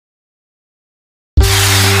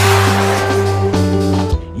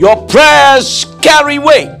Your prayers carry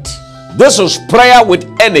weight. This is prayer with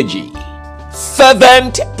energy.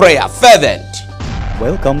 Fervent prayer. Fervent.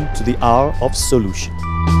 Welcome to the Hour of Solution.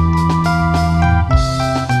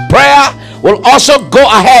 Prayer will also go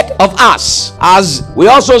ahead of us as we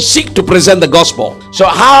also seek to present the gospel. So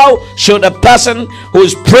how should a person who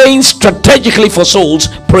is praying strategically for souls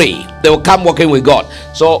pray? They will come walking with God.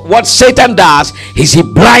 So what Satan does is he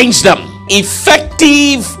blinds them.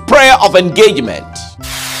 Effective prayer of engagement.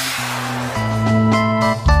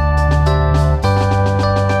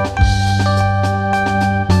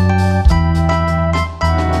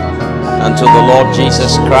 Unto the Lord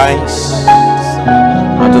Jesus Christ,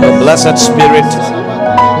 unto the blessed Spirit,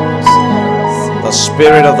 the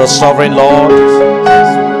Spirit of the Sovereign Lord,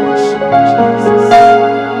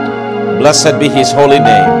 blessed be His holy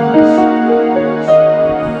name,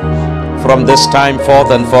 from this time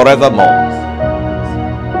forth and forevermore.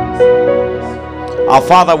 Our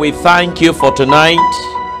Father, we thank you for tonight.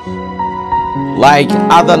 Like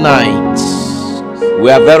other nights,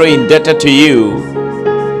 we are very indebted to you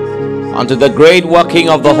unto the great working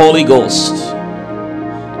of the Holy Ghost.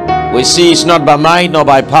 We see it's not by might nor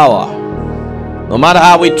by power. No matter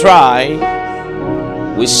how we try,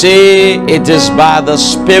 we see it is by the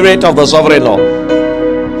Spirit of the Sovereign Lord.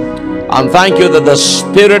 And thank you that the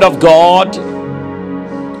Spirit of God,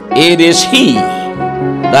 it is He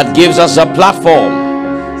that gives us a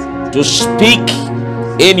platform to speak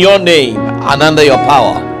in your name and under your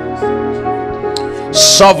power.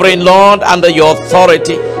 Sovereign Lord, under your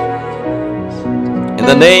authority, in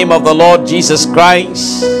the name of the Lord Jesus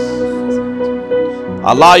Christ,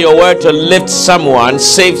 allow your word to lift someone,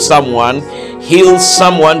 save someone, heal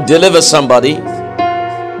someone, deliver somebody.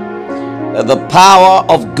 Let the power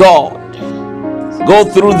of God go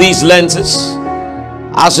through these lenses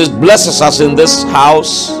as it blesses us in this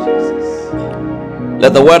house.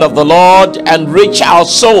 Let the word of the Lord enrich our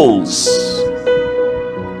souls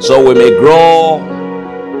so we may grow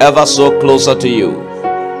ever so closer to you.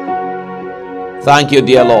 Thank you,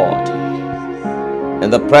 dear Lord. In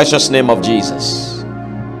the precious name of Jesus.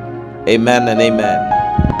 Amen and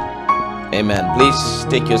amen. Amen. Please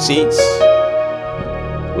take your seats.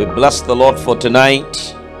 We bless the Lord for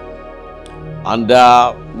tonight. And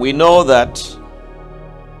we know that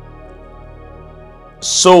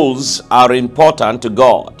souls are important to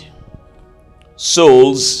God.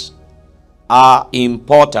 Souls are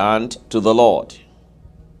important to the Lord.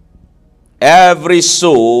 Every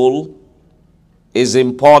soul is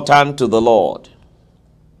important to the Lord.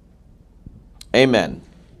 Amen.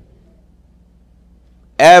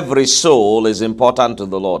 Every soul is important to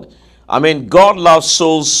the Lord. I mean, God loves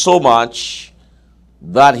souls so much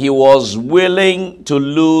that He was willing to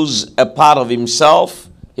lose a part of Himself,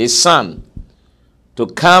 His Son, to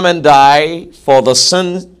come and die for the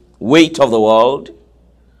sin weight of the world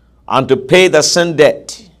and to pay the sin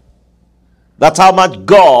debt. That's how much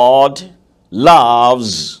God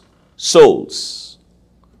loves souls.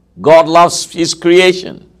 God loves His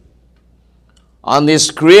creation. And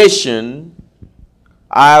His creation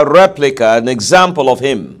are a replica, an example of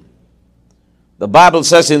Him. The Bible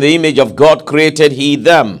says, in the image of God created He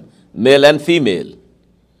them, male and female.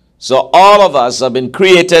 So all of us have been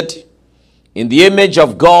created in the image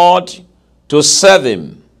of God to serve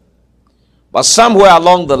Him. But somewhere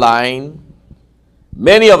along the line,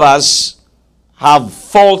 many of us have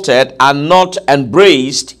faltered and not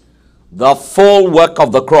embraced the full work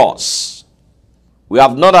of the cross. We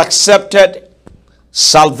have not accepted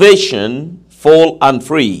salvation full and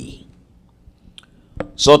free.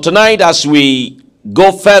 So tonight, as we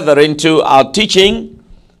go further into our teaching,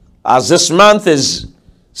 as this month is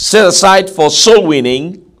set aside for soul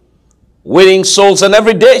winning, winning souls, and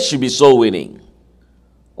every day should be soul winning,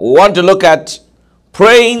 we want to look at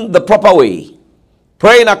praying the proper way,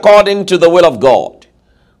 praying according to the will of God,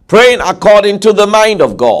 praying according to the mind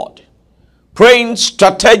of God, praying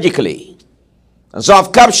strategically. And so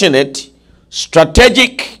I've captioned it,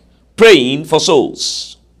 strategic praying for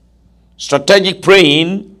souls. Strategic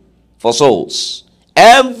praying for souls.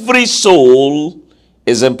 Every soul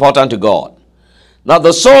is important to God. Now,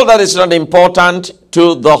 the soul that is not important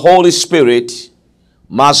to the Holy Spirit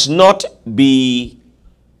must not be,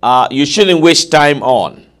 you shouldn't waste time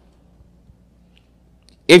on.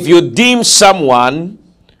 If you deem someone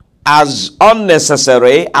as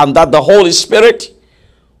unnecessary and that the Holy Spirit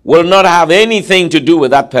will not have anything to do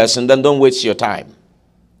with that person, then don't waste your time.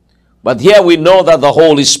 But here we know that the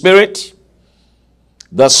Holy Spirit,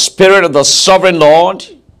 the Spirit of the Sovereign Lord,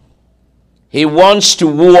 He wants to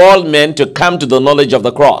woo all men to come to the knowledge of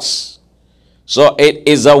the cross. So it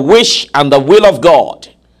is a wish and the will of God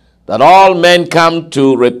that all men come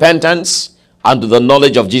to repentance and to the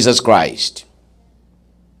knowledge of Jesus Christ.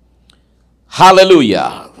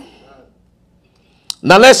 Hallelujah.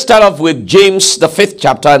 Now let's start off with James, the 5th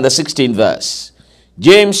chapter and the 16th verse.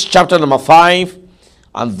 James chapter number 5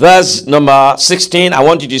 and verse number 16. I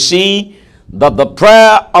want you to see that the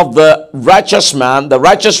prayer of the righteous man, the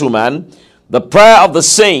righteous woman, the prayer of the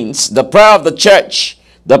saints, the prayer of the church,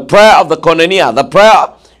 the prayer of the koinonia, the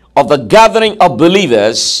prayer of the gathering of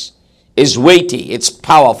believers is weighty. It's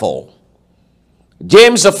powerful.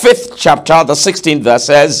 James, the 5th chapter, the 16th verse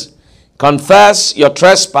says, confess your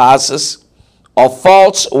trespasses or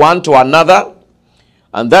faults one to another.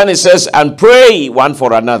 And then it says, and pray one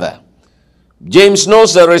for another. James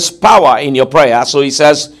knows there is power in your prayer, so he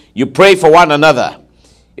says, you pray for one another.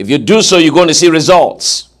 If you do so, you're going to see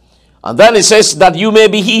results. And then it says that you may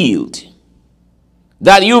be healed.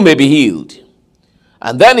 That you may be healed.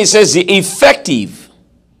 And then it says the effective,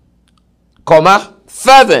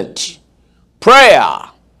 fervent prayer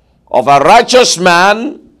of a righteous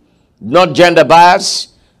man, not gender bias,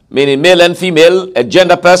 meaning male and female, a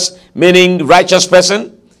gender person, meaning righteous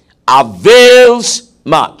person, avails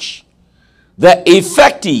much. The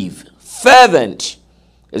effective, fervent,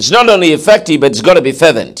 it's not only effective, but it's got to be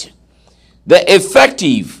fervent. The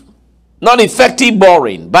effective, not effective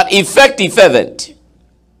boring, but effective fervent.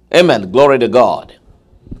 Amen. Glory to God.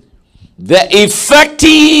 The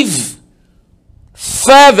effective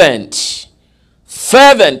fervent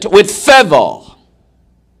with fervor,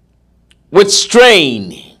 with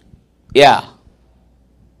strain,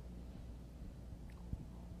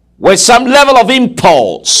 with some level of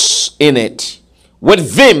impulse in it, with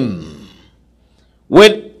vim,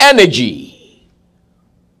 with energy.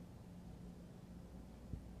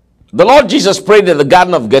 The Lord Jesus prayed in the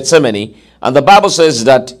Garden of Gethsemane, and the Bible says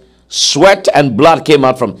that sweat and blood came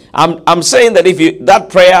out from. I'm saying that if that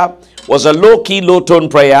prayer was a low-key, low-tone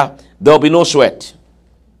prayer, there will be no sweat,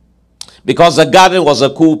 because the garden was a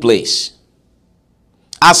cool place.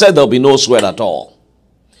 I said there will be no sweat at all.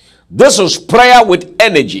 This was prayer with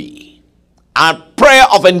energy and prayer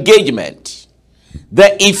of engagement.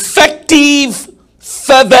 The effective,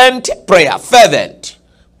 fervent prayer.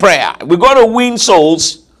 We're going to win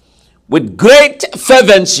souls with great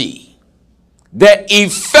fervency. The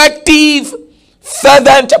effective,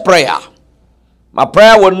 fervent prayer. My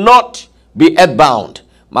prayer will not be earthbound.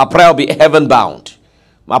 My prayer will be heaven-bound.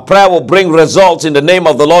 My prayer will bring results in the name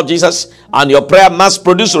of the Lord Jesus, and your prayer must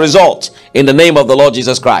produce results in the name of the Lord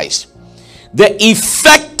Jesus Christ. The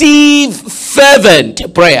effective,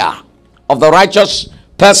 fervent prayer of the righteous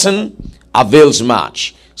person avails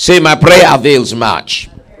much. Say, my prayer avails much.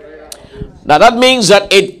 Now that means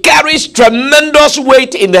that it carries tremendous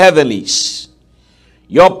weight in the heavenlies.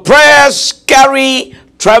 Your prayers carry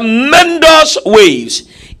tremendous waves.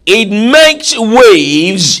 It makes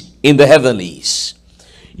waves in the heavenlies.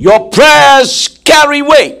 Your prayers carry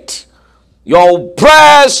weight. Your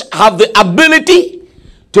prayers have the ability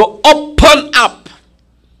to open up,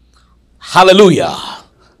 hallelujah,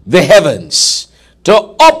 the heavens, to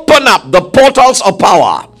open up the portals of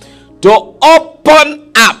power, to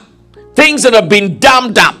open up things that have been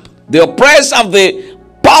dammed up. Your prayers have the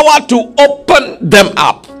power to open them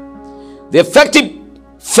up. The effective,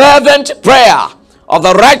 fervent prayer of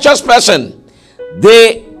the righteous person,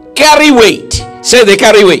 they carry weight. Say, they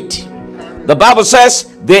carry weight. The Bible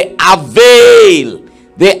says they avail.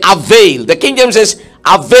 They avail. The King James says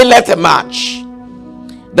availeth much.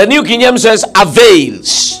 The New King James says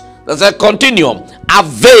avails. There's a continuum.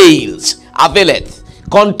 Avails. Availeth.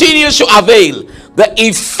 Continues to avail. The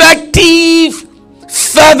effective,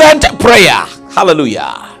 fervent prayer.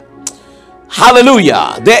 Hallelujah.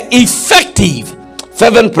 Hallelujah. The effective,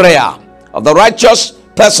 fervent prayer of the righteous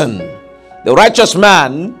person, the righteous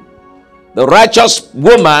man, the righteous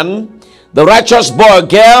woman, the righteous boy or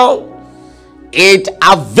girl, it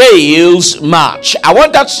avails much. I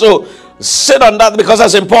want us to sit on that because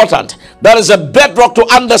that's important. That is a bedrock to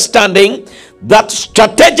understanding that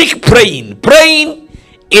strategic praying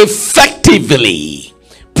effectively,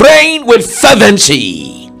 praying with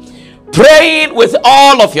fervency, praying with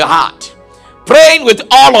all of your heart, praying with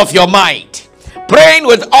all of your might, praying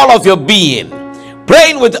with all of your being,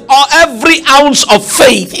 praying with every ounce of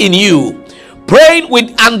faith in you, praying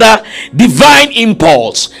with under divine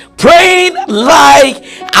impulse, praying like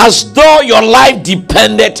as though your life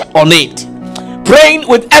depended on it, praying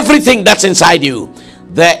with everything that's inside you.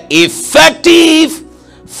 The effective,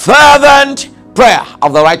 fervent prayer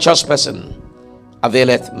of the righteous person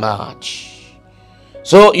availeth much.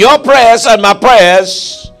 So your prayers and my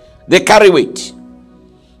prayers, they carry weight.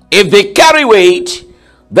 If they carry weight,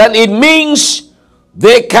 then it means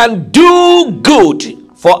they can do good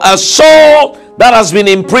for a soul that has been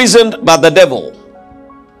imprisoned by the devil.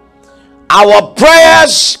 Our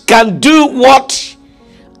prayers can do what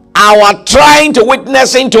our trying to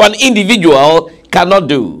witness into an individual cannot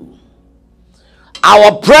do.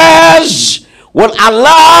 Our prayers will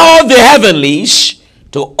allow the heavenlies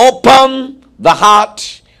to open the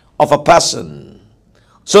heart of a person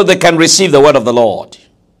so they can receive the word of the Lord.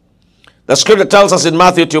 The scripture tells us in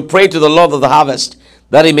Matthew to pray to the Lord of the harvest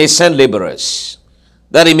that he may send laborers.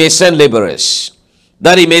 That he may send laborers.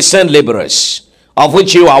 That he may send laborers, of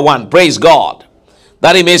which you are one. Praise God.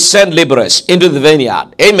 That he may send laborers into the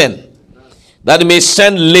vineyard. Amen. That he may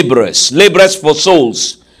send laborers. Laborers for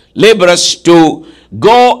souls. Laborers to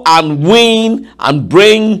go and win and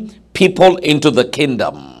bring people into the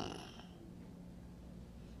kingdom.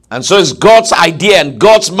 And so it's God's idea and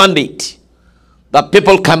God's mandate that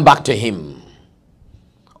people come back to him.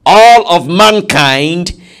 All of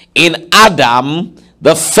mankind in Adam,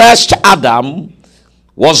 the first Adam,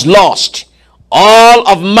 was lost. All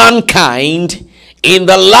of mankind in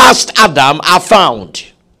the last Adam are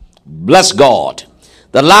found. Bless God.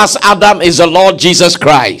 The last Adam is the Lord Jesus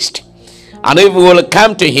Christ. And if we will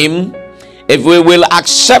come to him, if we will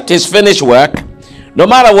accept his finished work, no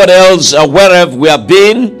matter what else or wherever we have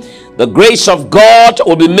been, the grace of God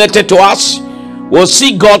will be meted to us. We'll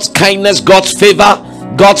see God's kindness, God's favor,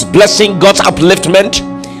 God's blessing, God's upliftment.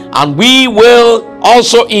 And we will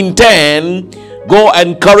also in turn go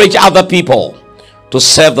encourage other people to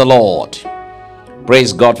serve the Lord.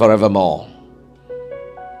 Praise God forevermore.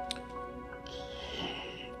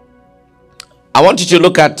 I want you to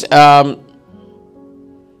look at 2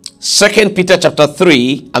 Peter chapter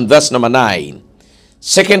 3 and verse number 9.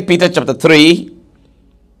 2 Peter chapter 3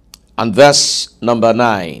 and verse number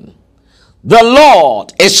 9. The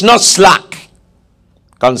Lord is not slack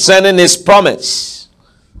concerning his promise,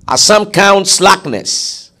 as some count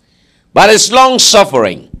slackness, but is long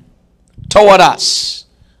suffering toward us,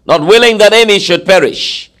 not willing that any should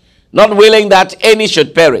perish, not willing that any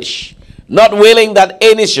should perish, not willing that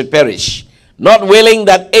any should perish, not willing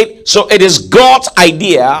that it. So it is God's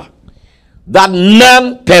idea that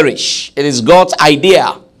none perish. It is God's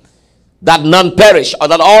idea that none perish, or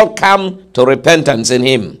that all come to repentance in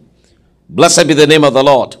him. Blessed be the name of the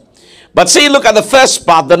Lord. But see, look at the first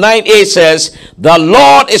part. The 9a says, the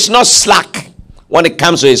Lord is not slack when it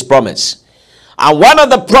comes to his promise. And one of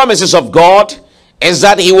the promises of God is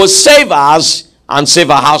that he will save us and save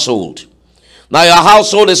our household. Now, your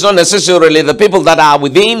household is not necessarily the people that are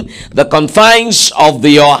within the confines of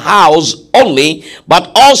your house only, but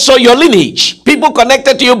also your lineage. People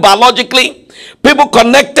connected to you biologically, people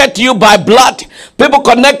connected to you by blood, people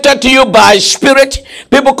connected to you by spirit,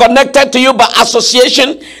 people connected to you by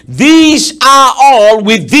association. These are all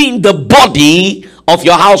within the body of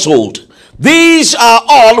your household. These are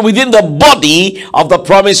all within the body of the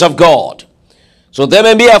promise of God. So there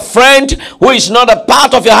may be a friend who is not a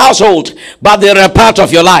part of your household, but they're a part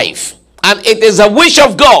of your life. And it is a wish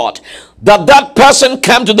of God that that person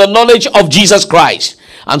come to the knowledge of Jesus Christ.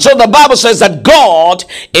 And so the Bible says that God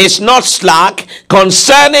is not slack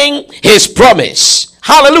concerning his promise.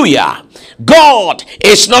 Hallelujah. God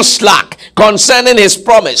is not slack concerning his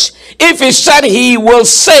promise. If he said he will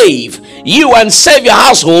save you and save your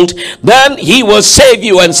household, then he will save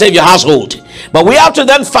you and save your household. But we have to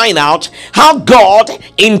then find out how God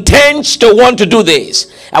intends to want to do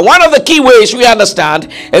this. And one of the key ways we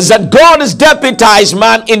understand is that God has deputized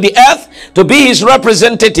man in the earth to be his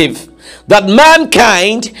representative. That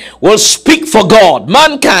mankind will speak for God.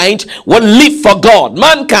 Mankind will live for God.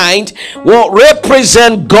 Mankind will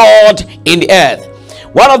represent God in the earth.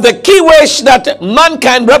 One of the key ways that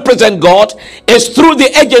mankind represent God is through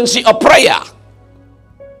the agency of prayer.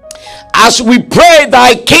 As we pray,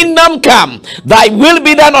 thy kingdom come, thy will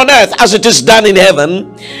be done on earth as it is done in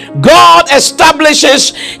heaven, God establishes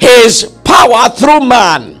his power through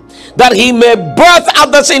man, that he may birth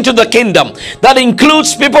others into the kingdom. That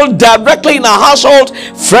includes people directly in our household,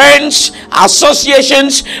 friends,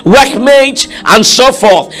 associations, workmates, and so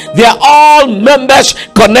forth. They are all members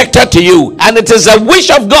connected to you. And it is a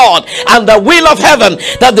wish of God and the will of heaven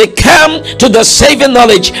that they come to the saving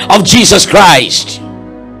knowledge of Jesus Christ.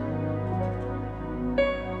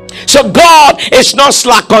 So God is not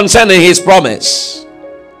slack concerning his promise.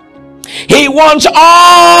 He wants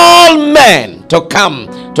all men to come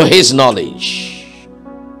to his knowledge,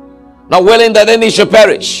 not willing that any should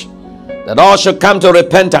perish, that all should come to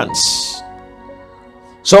repentance.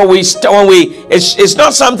 So it's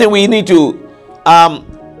not something we need to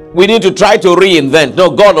try to reinvent.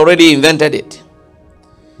 No, God already invented it.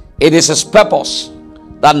 It is his purpose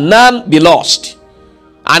that none be lost,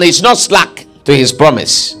 and he's not slack to his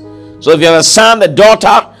promise. So if you have a son, a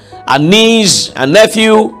daughter, a niece, a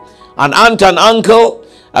nephew, an aunt, an uncle,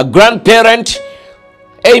 a grandparent,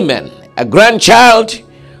 amen, a grandchild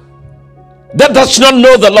that does not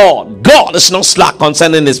know the Lord, God is not slack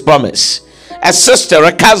concerning his promise. A sister,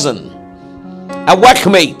 a cousin, a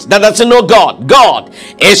workmate that doesn't know God, God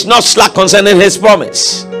is not slack concerning his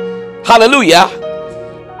promise. Hallelujah.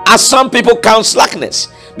 As some people count slackness,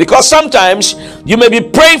 because sometimes you may be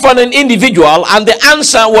praying for an individual and the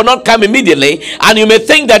answer will not come immediately, and you may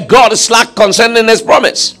think that God is slack concerning his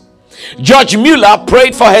promise. George Mueller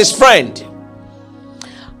prayed for his friend,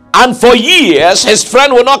 and for years his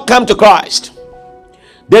friend will not come to Christ.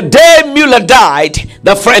 The day Mueller died,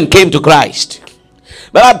 the friend came to Christ.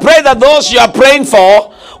 But I pray that those you are praying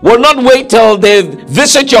for will not wait till they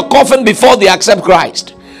visit your coffin before they accept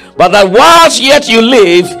Christ, but that whilst yet you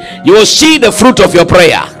live, you will see the fruit of your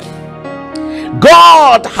prayer.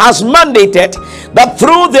 God has mandated that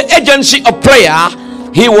through the agency of prayer,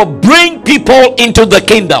 he will bring people into the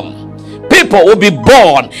kingdom. People will be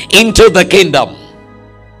born into the kingdom.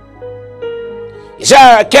 He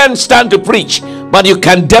said, I can't stand to preach, but you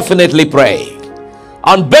can definitely pray.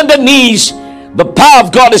 On bended knees, the power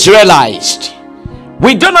of God is realized.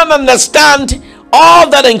 We do not understand all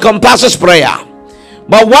that encompasses prayer.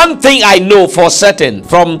 But one thing I know for certain,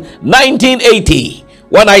 from 1980,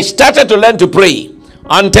 when I started to learn to pray,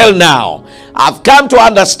 until now, I've come to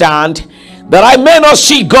understand that I may not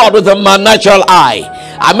see God with my natural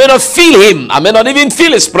eye. I may not feel him. I may not even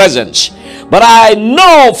feel his presence. But I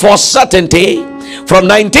know for certainty, from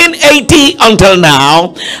 1980 until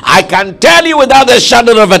now, I can tell you without a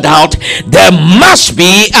shadow of a doubt, there must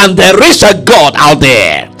be and there is a God out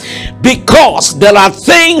there. Because there are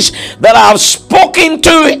things that I have spoken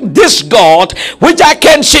to this God, which I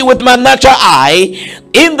can see with my natural eye,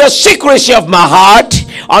 in the secrecy of my heart,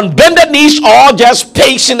 on bended knees, or just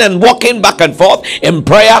pacing and walking back and forth in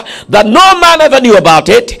prayer, that no man ever knew about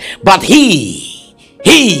it, but he,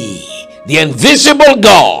 the invisible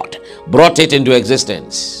God, brought it into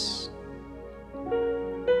existence.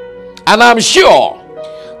 And I'm sure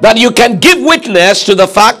that you can give witness to the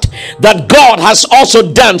fact that God has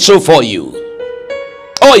also done so for you.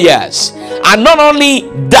 Oh yes. And not only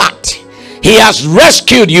that, he has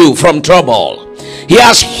rescued you from trouble. He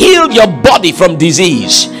has healed your body from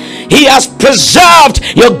disease. He has preserved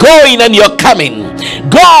your going and your coming.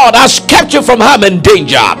 God has kept you from harm and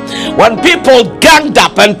danger. When people ganged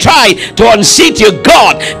up and tried to unseat you,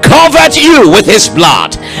 God covered you with his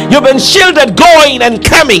blood. You've been shielded going and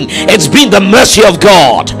coming. It's been the mercy of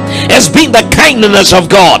God. It's been the kindness of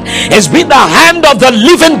God. It's been the hand of the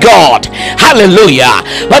living God. Hallelujah.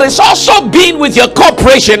 But it's also been with your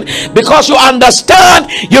cooperation, because you understand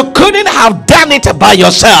you couldn't have done it by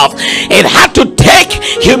yourself. It had to take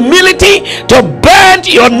humility to bend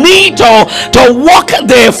your knee, to walk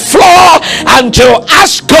the floor, and to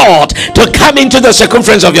ask God to come into the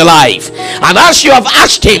circumference of your life. And as you have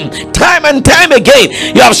asked him time and time again,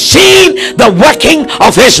 you have seen the working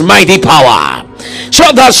of his mighty power.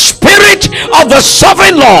 So the Spirit of the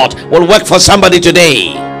Sovereign Lord will work for somebody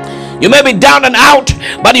today. You may be down and out,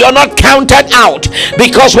 but you're not counted out,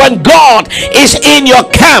 because when God is in your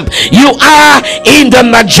camp, you are in the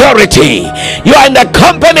majority. You are in the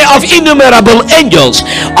company of innumerable angels,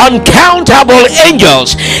 uncountable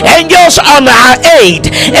angels, angels on our aid,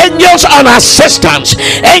 angels on assistance,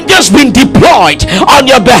 angels being deployed on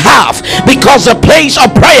your behalf, because the place of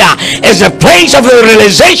prayer is a place of the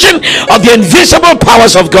realization of the invisible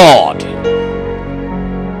powers of God.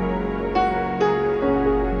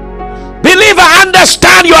 Believer,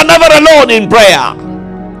 understand you are never alone in prayer.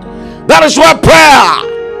 That is why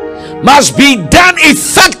prayer must be done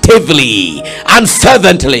effectively and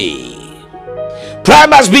fervently. Prayer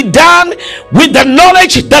must be done with the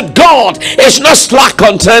knowledge that God is not slack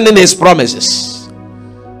concerning his promises.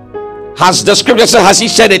 Has the scripture said, has he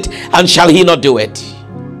said it, and shall he not do it?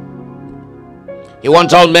 He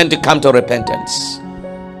wants all men to come to repentance.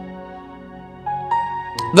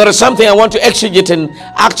 There is something I want to exegete in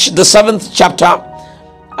Acts the 7th chapter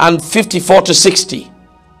and 54 to 60.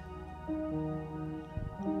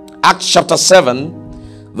 Acts chapter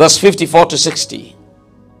 7 verse 54 to 60.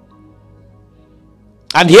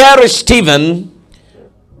 And here is Stephen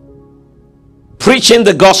preaching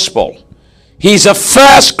the gospel. He's a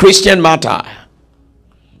first Christian martyr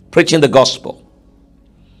preaching the gospel.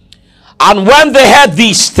 And when they heard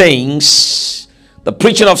these things, the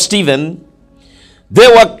preaching of Stephen, they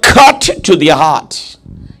were cut to their heart.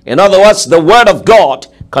 In other words, the word of God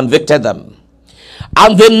convicted them.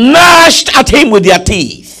 And they gnashed at him with their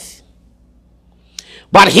teeth.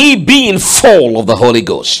 But he being full of the Holy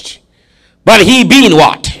Ghost. But he being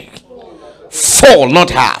what? Full, not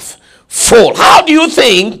half. Full. How do you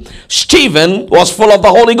think Stephen was full of the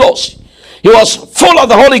Holy Ghost? He was full of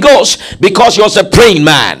the Holy Ghost because he was a praying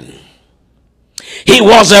man. He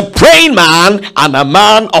was a praying man and a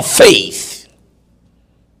man of faith.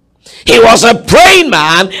 He was a praying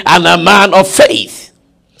man and a man of faith.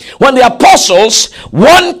 When the apostles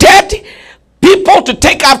wanted people to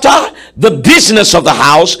take after the business of the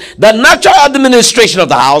house, the natural administration of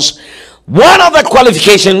the house, one of the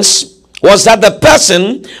qualifications was that the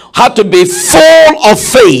person had to be full of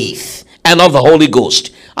faith and of the Holy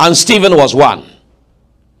Ghost. And Stephen was one.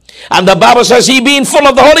 And the Bible says he being full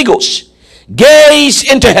of the Holy Ghost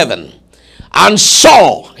gazed into heaven and he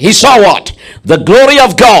saw what? The glory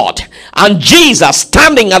of God and Jesus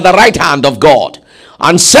standing at the right hand of God,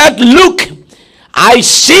 and said, look, I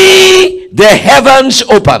see the heavens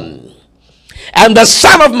open and the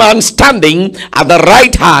Son of Man standing at the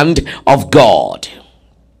right hand of God.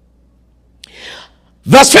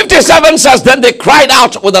 Verse 57 says, then they cried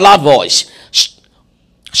out with a loud voice,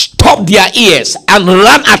 stopped their ears, and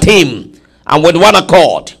ran at him, and with one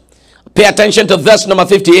accord. Pay attention to verse number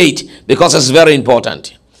 58 because it's very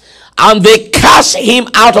important. And they cast him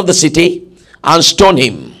out of the city and stoned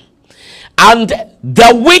him. And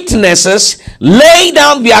the witnesses lay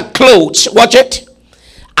down their clothes, watch it,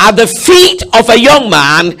 at the feet of a young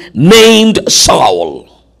man named Saul.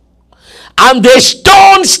 And they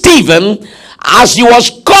stoned Stephen as he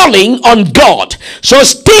was calling on God. So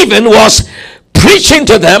Stephen was preaching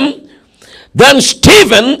to them. Then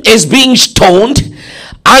Stephen is being stoned,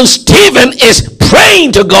 and Stephen is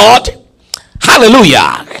praying to God.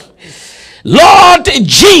 Hallelujah. Lord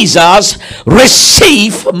Jesus,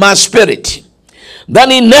 receive my spirit. Then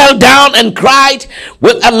he knelt down and cried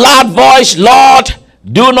with a loud voice, Lord,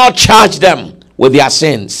 do not charge them with their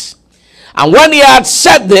sins. And when he had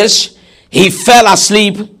said this, he fell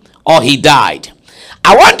asleep, or he died.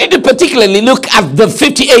 I want you to particularly look at the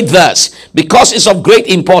 58th verse because it's of great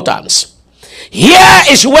importance. Here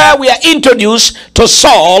is where we are introduced to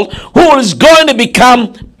Saul, who is going to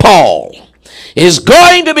become Paul. He's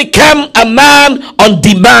going to become a man on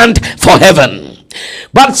demand for heaven.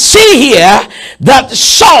 But see here that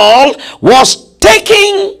Saul was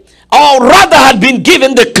taking, or rather had been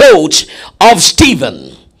given, the coat of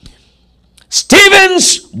Stephen.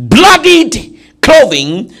 Stephen's bloodied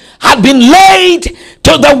clothing had been laid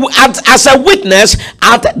to as a witness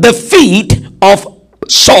at the feet of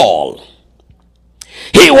Saul.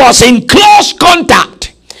 He was in close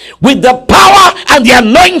contact with the power and the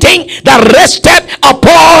anointing that rested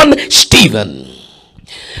upon Stephen.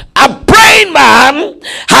 A praying man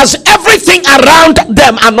has everything around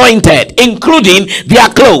them anointed, including their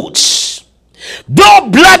clothes. Though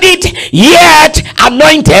bloodied, yet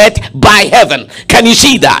anointed by heaven. Can you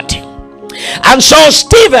see that? And so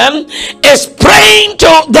Stephen is praying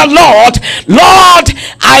to the Lord, Lord,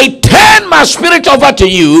 I turn my spirit over to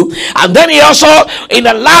you. And then he also in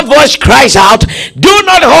a loud voice cries out, do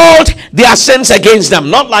not hold their sins against them.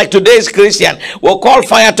 Not like today's Christian will call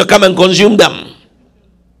fire to come and consume them.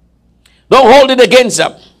 Don't hold it against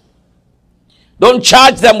them. Don't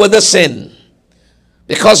charge them with the sin,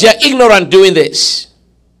 because you're ignorant doing this.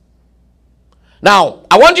 Now,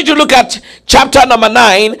 I want you to look at chapter number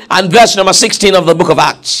 9 and verse number 16 of the book of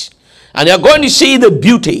Acts. And you're going to see the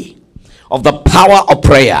beauty of the power of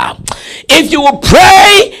prayer. If you will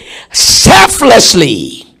pray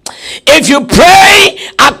selflessly, if you pray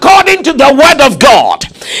according to the word of God,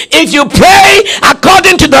 if you pray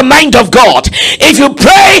according to the mind of God, if you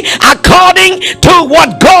pray according to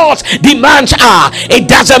what God's demands are, it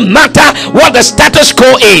doesn't matter what the status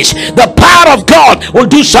quo is. The power of God will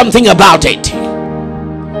do something about it.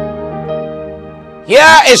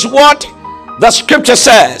 Here is what the scripture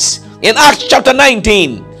says in Acts chapter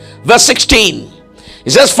 19 verse 16.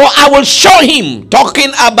 It says, for I will show him,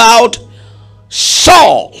 talking about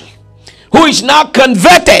Saul, who is now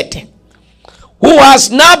converted, who has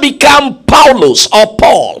now become Paulus or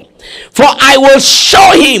Paul. For I will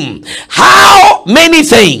show him how many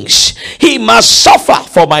things he must suffer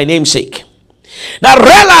for my name's sake. Now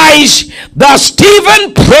realize that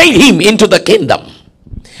Stephen prayed him into the kingdom.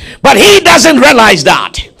 But he doesn't realize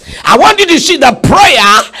that. I want you to see that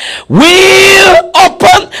prayer will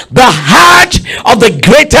open the heart of the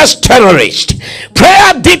greatest terrorist.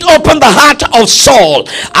 Prayer did open the heart of Saul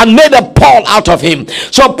and made a Paul out of him.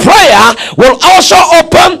 So prayer will also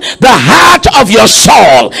open the heart of your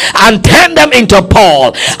Saul and turn them into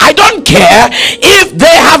Paul. I don't care if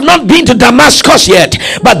they have not been to Damascus yet,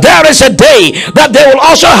 but there is a day that they will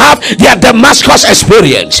also have their Damascus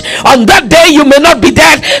experience. On that day you may not be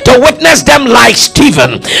there to witness them like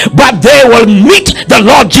Stephen, but they will meet the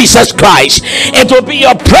Lord Jesus Christ. It will be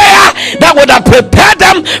your prayer that would have prepared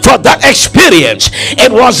them for that experience.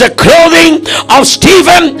 It was the clothing of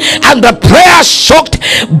Stephen and the prayer soaked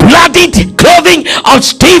bloodied clothing of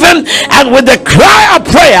Stephen, and with the cry of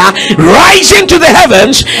prayer rising to the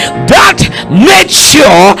heavens, that made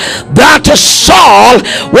sure that Saul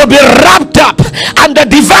will be wrapped up under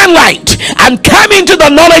divine light and come into the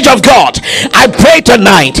knowledge of God. I pray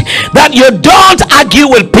tonight that you don't argue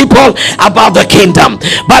with people about the kingdom,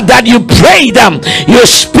 but that you pray them, you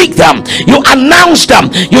speak them, you announce them,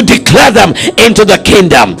 you declare them into the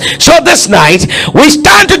kingdom. So this night we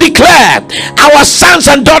stand to declare our sons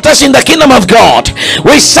and daughters in the kingdom of God.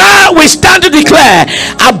 We stand to declare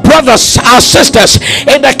our brothers, our sisters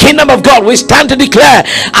in the kingdom of God. We stand to declare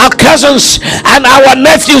our cousins and our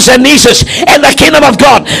nephews and nieces in the kingdom of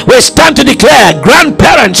God. We stand to declare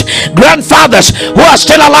grandparents, grandfathers who are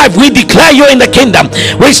still alive. We declare you in the kingdom.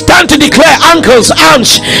 We stand to declare uncles,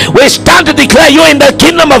 aunts. We stand to declare you in the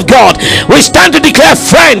kingdom of God. We stand to declare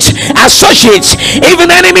friends, associates,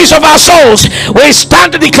 even enemies of our souls. We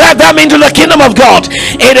stand to declare them into the kingdom of God.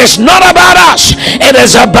 It is not about us, it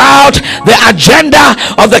is about the agenda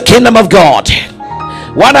of the kingdom of God.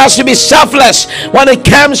 One has to be selfless when it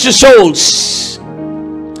comes to souls.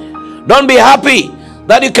 Don't be happy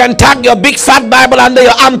that you can tuck your big fat Bible under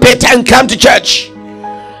your armpit and come to church.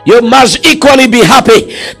 You must equally be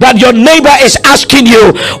happy that your neighbor is asking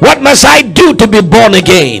you, what must I do to be born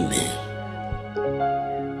again?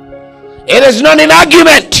 It is not an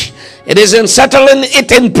argument. It is in settling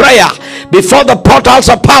it in prayer before the portals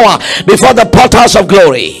of power, before the portals of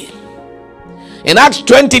glory. In Acts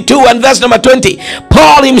 22 and verse number 20,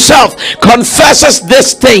 Paul himself confesses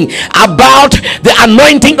this thing about the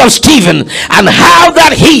anointing of Stephen and how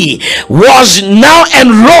that he was now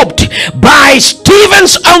enrobed by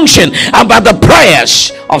Stephen's unction and by the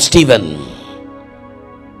prayers of Stephen.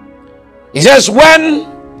 He says, when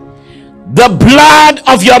the blood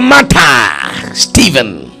of your martyr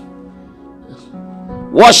Stephen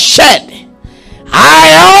was shed,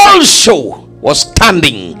 I also was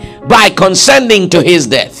standing by, consenting to his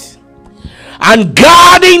death and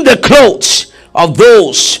guarding the clothes of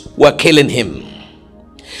those who were killing him.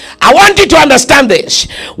 I want you to understand this.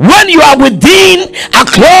 When you are within a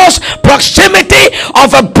close proximity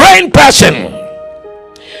of a praying person,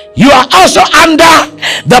 you are also under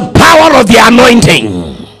the power of the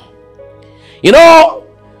anointing. You know,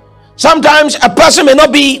 sometimes a person may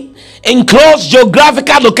not be in close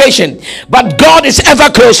geographical location, but God is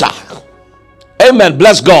ever closer. Amen.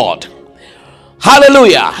 Bless God.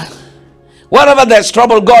 Hallelujah. Wherever there's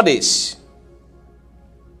trouble, God is.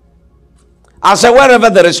 I say, wherever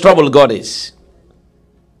there is trouble, God is.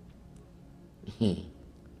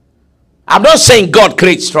 I'm not saying God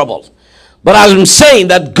creates trouble, but I'm saying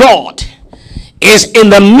that God is in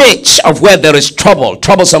the midst of where there is trouble,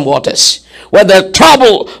 troublesome waters. Where there are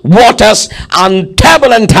troubled waters and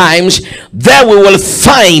turbulent times, there we will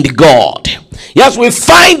find God. Yes, we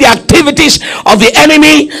find the activities of the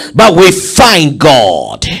enemy, but we find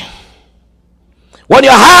God. When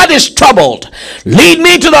your heart is troubled, lead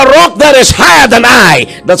me to the rock that is higher than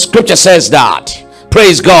I. The scripture says that.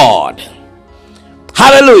 Praise God.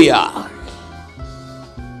 Hallelujah.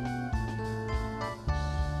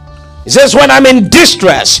 It says, when I'm in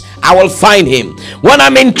distress, I will find him. When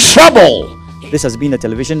I'm in trouble. This has been a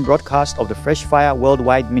television broadcast of the Fresh Fire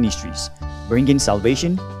Worldwide Ministries, bringing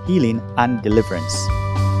salvation, healing, and deliverance.